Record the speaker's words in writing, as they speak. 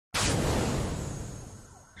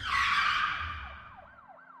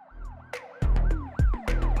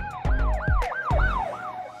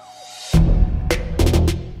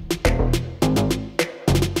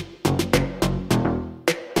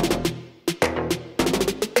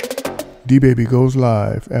DeeBaby goes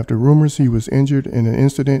live after rumors he was injured in an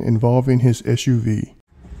incident involving his SUV.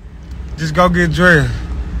 Just go get dressed.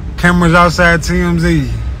 Cameras outside TMZ.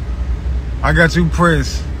 I got you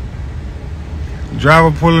pressed.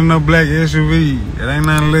 Driver pulling up black SUV. It ain't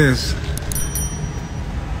nothing less.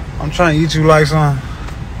 I'm trying to eat you like some.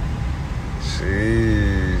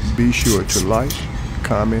 Jeez. Be sure to like,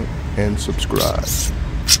 comment, and subscribe.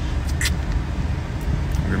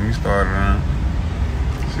 Get me started, man.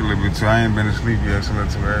 See a little bit too. I ain't been asleep yet. It's a little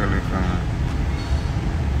too early for me.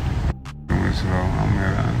 I'm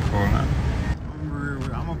here for now.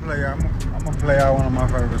 I'm gonna play out one of my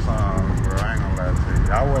favorite songs, bro. I ain't gonna lie to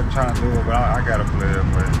you. I wasn't trying to do it, but I gotta play it,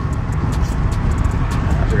 but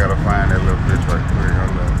I just gotta find that little bitch right quick.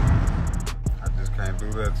 Hold up. I just can't do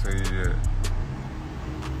that to you yet.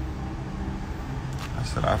 I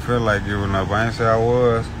said I feel like giving up. I ain't say I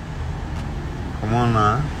was. Come on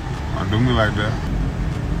now. Don't do me like that.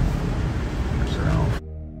 I said I don't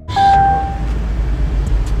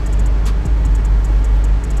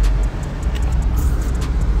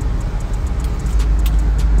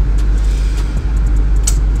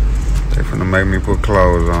finna make me put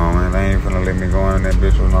clothes on, man. They ain't finna let me go in that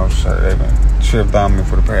bitch with no shirt. They been tripped on me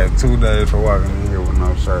for the past 2 days for walking in here with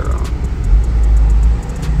no shirt on.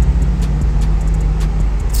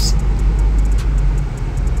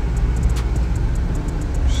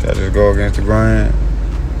 Should I just go against the grain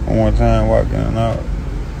one more time, walking in and out?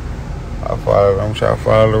 I'm trying to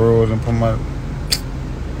follow the rules and put my...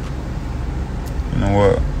 You know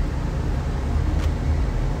what?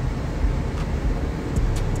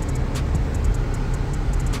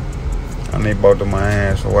 I need both of my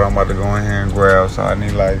hands for what I'm about to go in here and grab, so I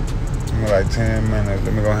need like 10 minutes.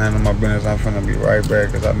 Let me go handle my business. I'm finna be right back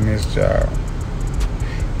because I missed y'all.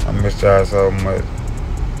 I missed y'all so much.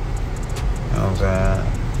 You know what I'm saying?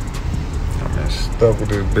 I've been stuck with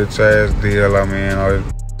this bitch ass deal. I mean, all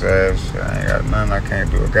this ass shit. I ain't got nothing. I can't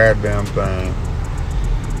do a goddamn thing.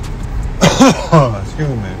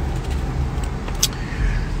 Excuse me.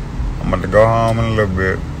 I'm about to go home in a little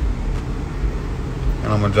bit.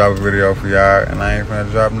 And I'm gonna drop a video for y'all, and I ain't finna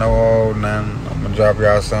drop no old nothing. I'm gonna drop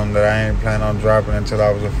y'all something that I ain't planning on dropping until I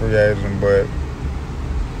was a free agent, but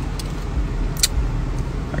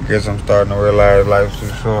I guess I'm starting to realize life's too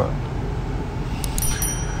short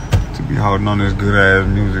to be holding on this good ass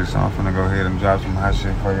music, so I'm finna go ahead and drop some hot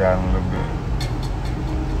shit for y'all in a little bit.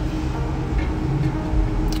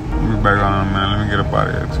 Let me back on, man. Let me get up out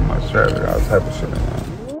of here. Too much traffic, all type of shit, man.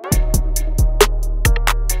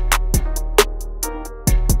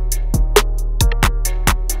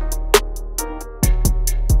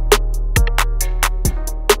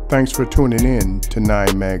 Thanks for tuning in to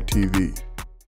 9 Mag TV.